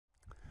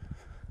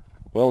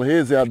Well,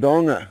 here's our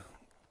Donga.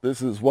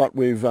 This is what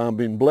we've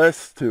been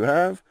blessed to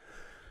have.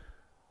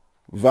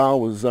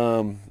 Val was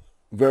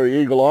very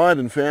eagle-eyed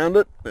and found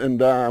it, and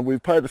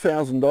we've paid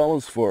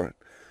 $1,000 for it.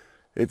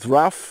 It's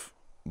rough,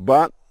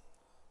 but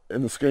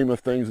in the scheme of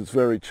things, it's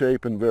very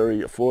cheap and very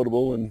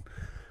affordable,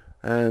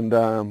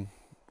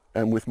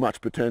 and with much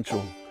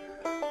potential.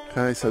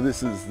 Okay, so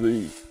this is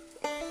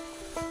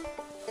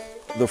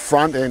the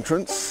front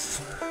entrance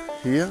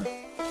here.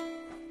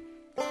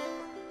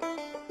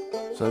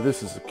 So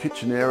this is the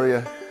kitchen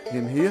area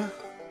in here.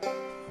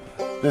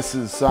 This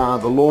is the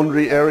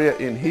laundry area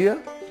in here.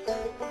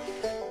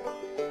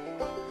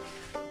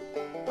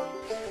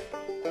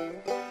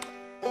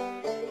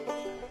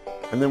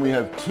 And then we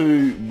have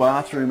two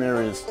bathroom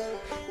areas.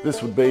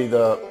 This would be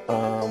the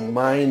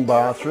main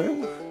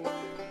bathroom,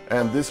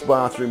 and this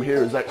bathroom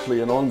here is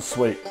actually an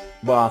ensuite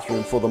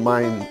bathroom for the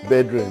main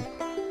bedroom.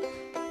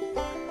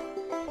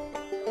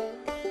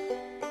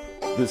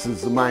 This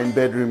is the main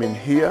bedroom in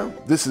here.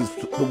 This is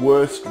the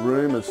worst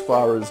room as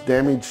far as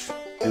damage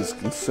is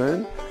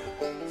concerned.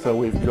 So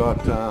we've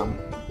got a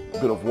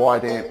bit of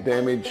white ant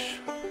damage,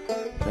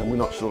 and we're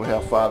not sure how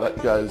far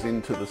that goes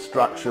into the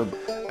structure.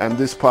 And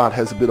this part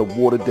has a bit of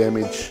water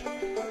damage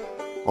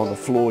on the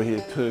floor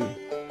here too.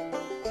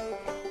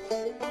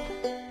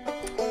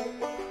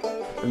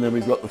 And then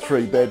we've got the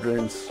three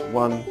bedrooms,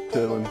 1,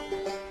 2 and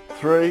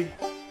 3.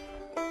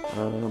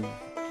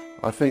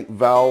 I think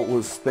Val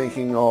was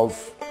thinking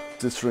of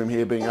this room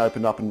here being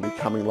opened up and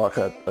becoming like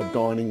a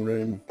dining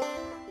room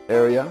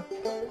area,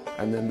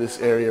 and then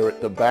this area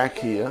at the back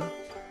here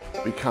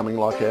becoming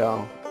like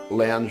our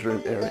lounge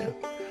room area.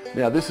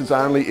 Now this is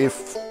only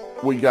if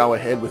we go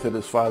ahead with it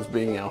as far as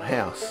being our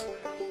house.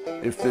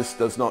 If this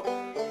does not,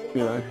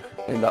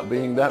 end up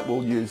being that,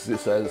 we'll use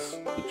this as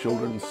the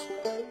children's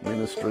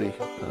ministry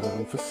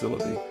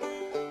facility.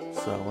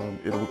 So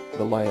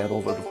the layout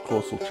of it, of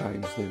course, will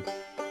change then.